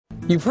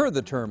You've heard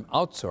the term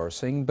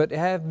outsourcing, but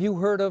have you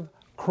heard of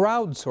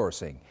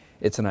crowdsourcing?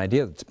 It's an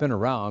idea that's been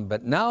around,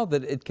 but now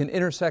that it can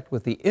intersect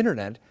with the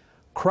internet,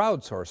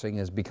 crowdsourcing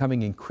is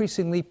becoming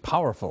increasingly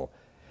powerful.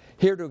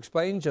 Here to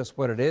explain just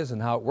what it is and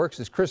how it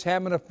works is Kris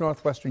Hammond of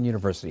Northwestern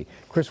University.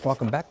 Kris,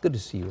 welcome back. Good to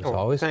see you as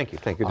always. Thank you.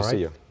 Thank you. Good to see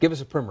you. Give us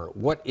a primer.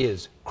 What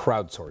is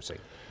crowdsourcing?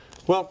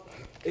 Well,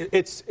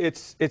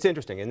 it's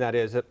interesting, and that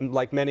is,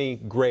 like many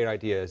great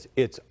ideas,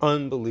 it's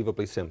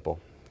unbelievably simple.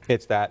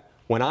 It's that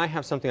when I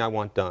have something I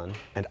want done,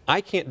 and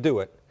I can't do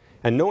it,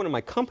 and no one in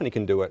my company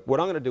can do it, what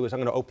I'm going to do is I'm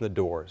going to open the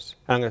doors.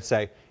 And I'm going to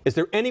say, is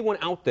there anyone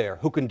out there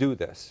who can do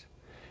this?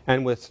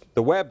 And with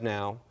the web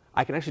now,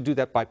 I can actually do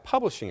that by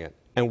publishing it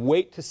and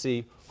wait to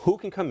see who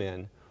can come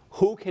in,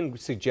 who can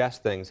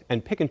suggest things,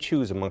 and pick and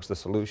choose amongst the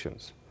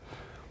solutions.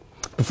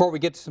 Before we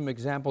get to some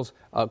examples,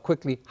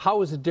 quickly,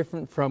 how is it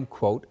different from,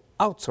 quote,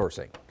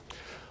 outsourcing?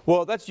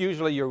 Well, that's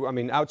usually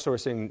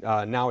outsourcing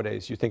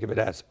nowadays, you think of it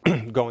as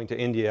going to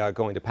India,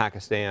 going to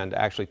Pakistan,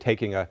 actually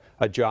taking a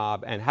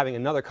job and having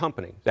another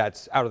company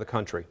that's out of the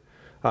country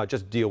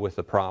just deal with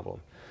the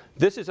problem.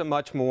 This is a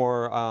much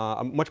more,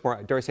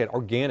 dare I say it,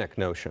 organic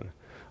notion.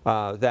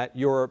 That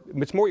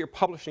it's more you're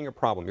publishing a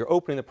problem, you're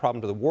opening the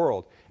problem to the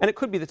world, and it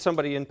could be that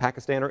somebody in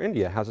Pakistan or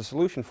India has a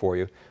solution for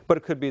you, but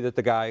it could be that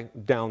the guy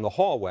down the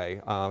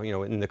hallway,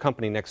 in the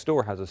company next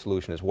door has a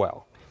solution as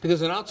well.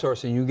 Because in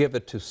outsourcing, you give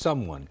it to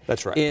someone.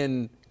 That's right.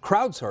 In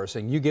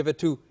crowdsourcing, you give it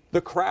to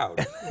the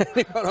crowd.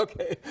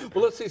 Okay.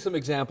 Well, let's see some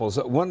examples.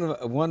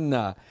 One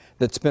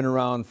that's been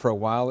around for a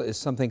while is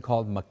something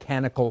called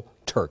Mechanical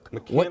Turk.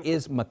 What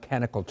is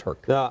Mechanical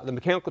Turk? The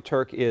Mechanical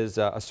Turk is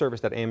a service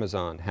that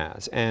Amazon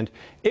has, and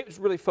it's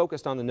really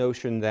focused on the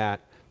notion that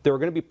there are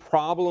going to be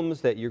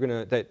problems that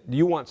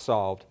you want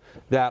solved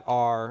that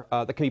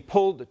can be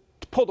pulled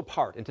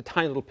apart into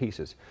tiny little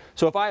pieces.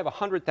 So if I have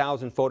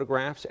 100,000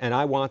 photographs and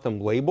I want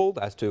them labeled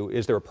as to,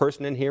 is there a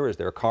person in here, is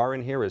there a car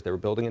in here, is there a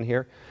building in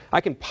here,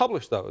 I can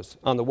publish those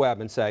on the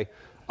web and say,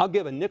 I'll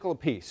give a nickel a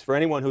piece for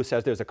anyone who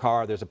says there's a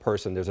car, there's a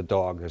person, there's a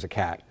dog, there's a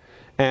cat.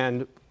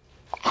 And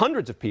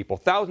hundreds of people,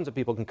 thousands of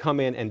people can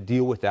come in and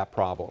deal with that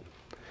problem.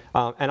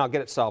 And I'll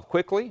get it solved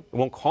quickly. It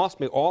won't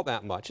cost me all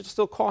that much. It'll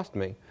still cost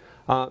me.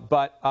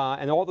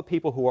 And all the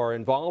people who are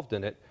involved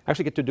in it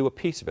actually get to do a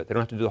piece of it. They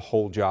don't have to do the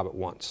whole job at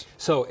once.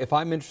 So if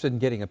I'm interested in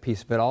getting a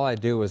piece of it, all I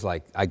do is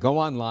I go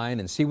online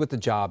and see what the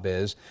job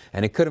is,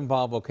 and it could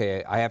involve,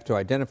 okay, I have to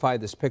identify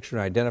this picture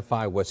and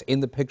identify what's in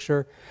the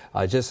picture.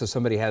 Just as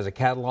somebody has a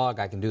catalog,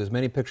 I can do as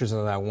many pictures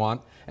as I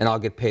want, and I'll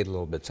get paid a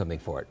little bit something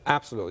for it.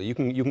 Absolutely. You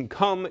can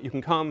come,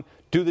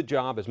 do the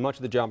job, as much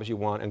of the job as you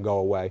want, and go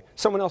away.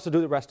 Someone else will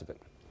do the rest of it.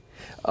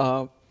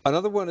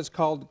 Another one is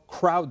called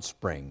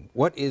CrowdSPRING.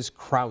 What is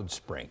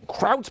CrowdSPRING?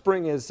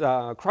 CrowdSPRING is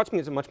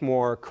a much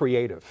more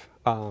creative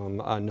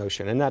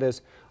notion, and that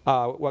is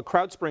what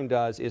CrowdSPRING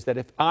does is that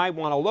if I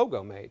want a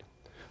logo made,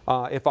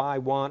 if I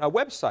want a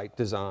website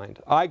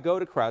designed, I go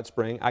to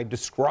CrowdSPRING, I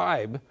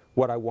describe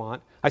what I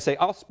want, I say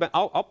I'll spend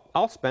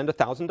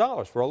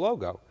 $1,000 for a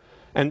logo.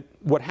 And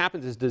what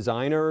happens is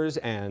designers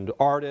and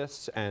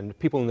artists and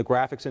people in the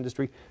graphics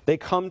industry, they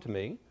come to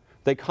me.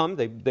 They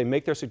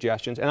make their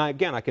suggestions, and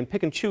again, I can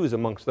pick and choose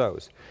amongst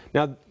those.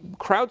 Now,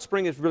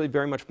 CrowdSPRING is really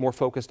very much more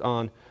focused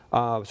on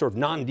sort of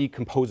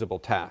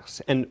non-decomposable tasks,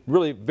 and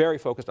really very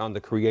focused on the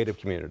creative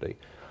community.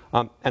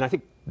 And I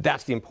think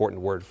that's the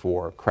important word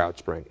for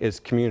CrowdSPRING, is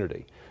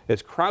community.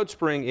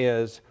 CrowdSPRING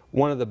is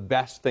one of the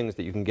best things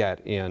that you can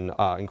get in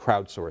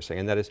crowdsourcing,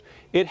 and that is,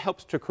 it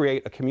helps to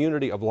create a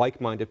community of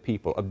like-minded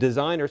people, of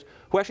designers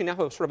who actually now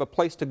have sort of a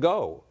place to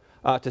go.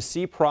 To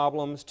see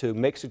problems, to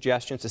make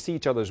suggestions, to see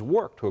each other's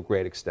work to a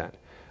great extent.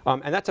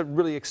 And that's a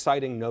really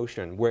exciting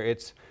notion where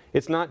it's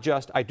not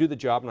just I do the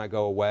job and I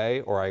go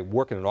away, or I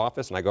work in an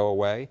office and I go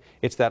away.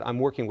 It's that I'm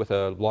working with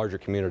a larger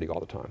community all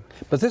the time.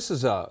 But this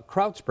is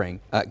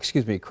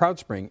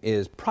CrowdSPRING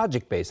is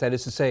project-based. That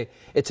is to say,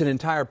 it's an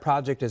entire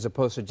project as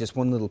opposed to just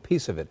one little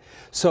piece of it.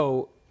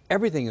 So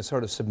everything is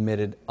sort of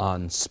submitted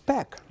on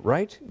spec,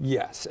 right?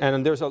 Yes,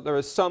 and there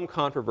is some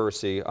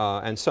controversy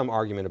and some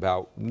argument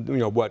about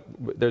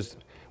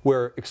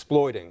we're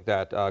exploiting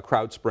that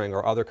CrowdSPRING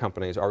or other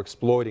companies are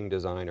exploiting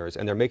designers,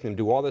 and they're making them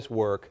do all this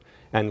work,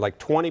 and like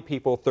 20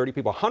 people, 30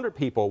 people, 100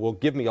 people will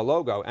give me a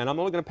logo, and I'm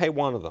only going to pay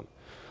one of them.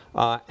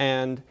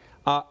 That's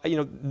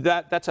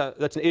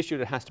an issue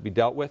that has to be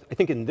dealt with. I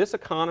think in this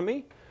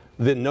economy,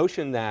 the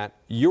notion that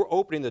you're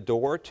opening the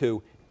door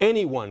to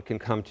anyone can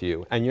come to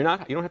you, and you don't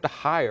have to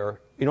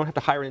hire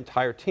an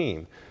entire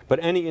team, but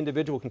any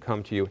individual can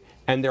come to you,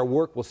 and their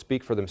work will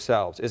speak for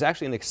themselves, is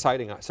actually an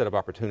exciting set of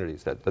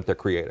opportunities that they're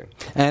creating.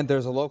 And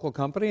there's a local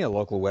company, a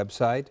local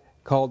website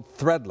called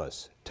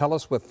Threadless. Tell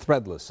us what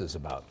Threadless is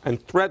about. And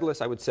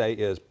Threadless, I would say,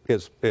 is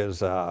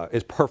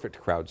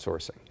perfect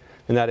crowdsourcing,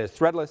 and that is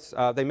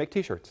Threadless. They make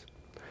T-shirts,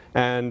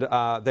 and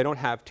they don't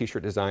have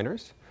T-shirt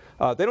designers.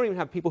 They don't even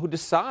have people who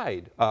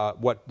decide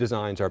what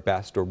designs are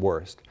best or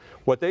worst.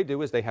 What they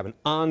do is they have an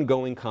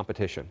ongoing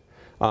competition.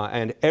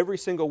 And every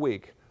single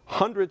week,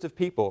 hundreds of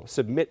people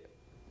submit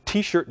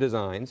T-shirt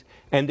designs,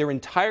 and their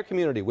entire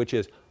community, which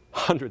is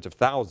hundreds of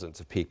thousands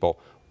of people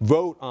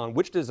vote on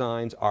which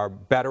designs are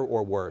better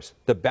or worse.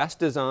 The best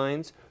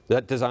designs,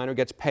 that designer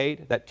gets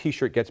paid, that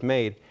t-shirt gets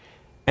made.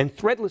 And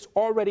Threadless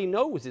already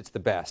knows it's the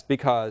best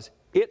because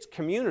its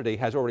community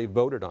has already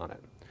voted on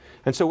it.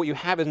 And so what you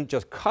have isn't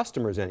just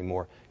customers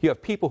anymore. You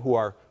have people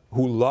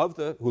who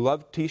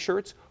love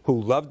t-shirts,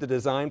 who love the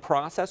design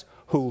process,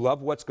 who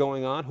love what's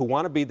going on, who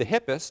want to be the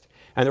hippest,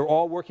 and they're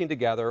all working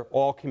together,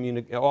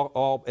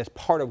 all as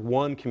part of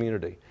one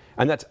community.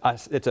 And it's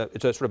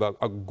a sort of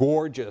a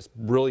gorgeous,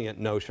 brilliant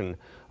notion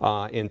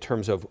in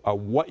terms of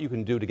what you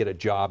can do to get a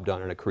job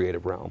done in a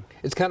creative realm.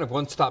 It's kind of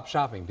one-stop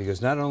shopping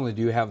because not only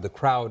do you have the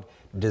crowd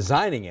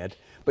designing it,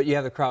 but you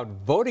have the crowd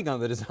voting on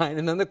the design,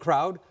 and then the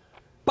crowd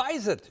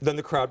buys it. Then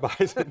the crowd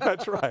buys it.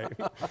 That's right.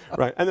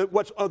 Right. And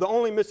the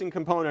only missing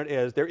component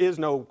is there is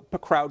no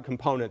crowd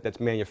component that's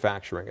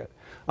manufacturing it.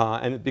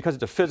 And because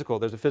it's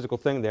there's a physical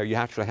thing there, you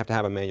actually have to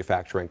have a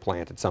manufacturing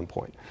plant at some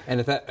point. And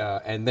if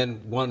that, and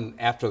then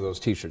after those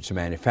T-shirts are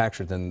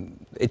manufactured,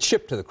 then it's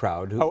shipped to the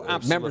crowd.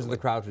 Members of the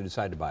crowd who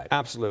decide to buy it.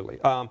 Absolutely.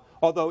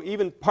 Although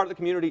even part of the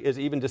community is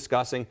even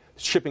discussing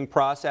shipping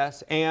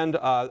process and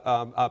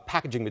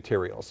packaging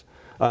materials.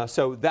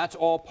 So that's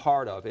all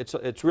part of it.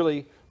 It's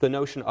really the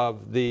notion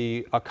of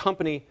a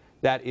company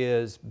that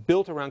is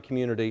built around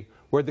community,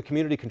 where the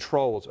community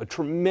controls a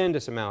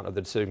tremendous amount of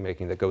the decision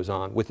making that goes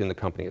on within the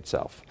company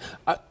itself.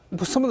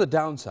 Some of the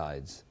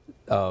downsides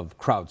of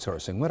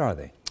crowdsourcing, what are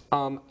they?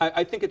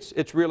 I think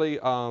it's really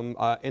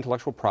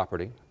intellectual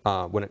property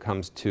when it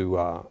comes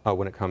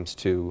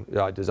to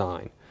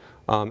design.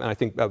 And I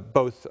think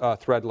both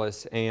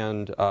Threadless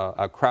and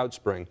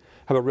CrowdSPRING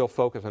have a real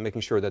focus on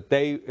making sure that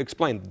they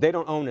explain they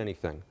don't own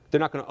anything. They're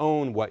not going to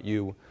own what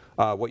you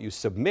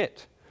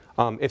submit.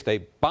 If they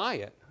buy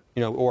it,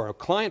 or a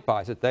client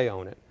buys it, they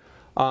own it.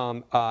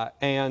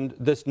 And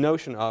this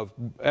notion of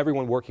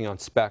everyone working on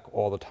spec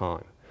all the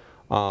time.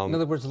 In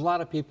other words, a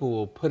lot of people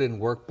will put in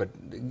work but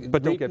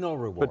don't get no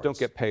rewards. But don't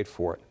get paid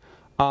for it.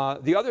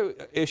 The other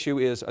issue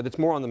is that's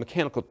more on the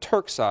Mechanical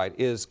Turk side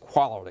is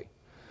quality.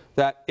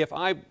 That if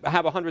I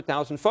have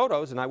 100,000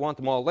 photos and I want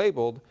them all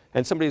labeled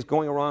and somebody's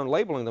going around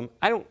labeling them,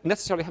 I don't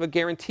necessarily have a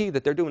guarantee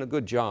that they're doing a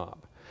good job.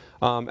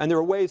 And there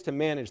are ways to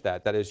manage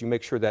that. That is, you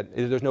make sure that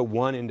there's no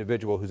one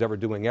individual who's ever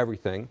doing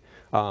everything.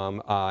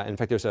 In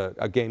fact, there's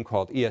a game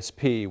called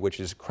ESP, which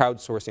is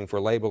crowdsourcing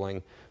for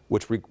labeling,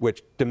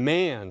 which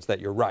demands that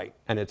you're right.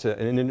 And it's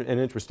an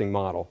interesting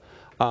model.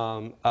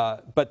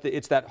 But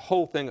it's that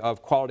whole thing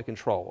of quality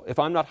control. If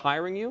I'm not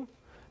hiring you,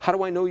 how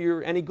do I know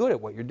you're any good at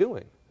what you're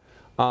doing?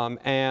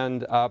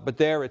 But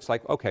there it's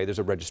like, okay, there's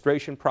a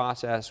registration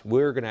process.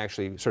 We're going to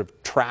actually sort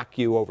of track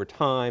you over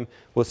time.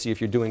 We'll see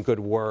if you're doing good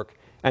work.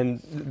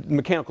 And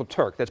Mechanical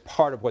Turk, that's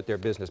part of what their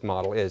business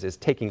model is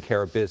taking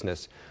care of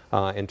business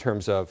in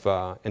terms of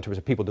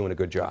people doing a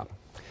good job.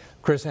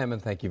 Kris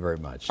Hammond, thank you very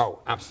much. Oh,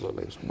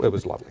 absolutely. It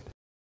was lovely.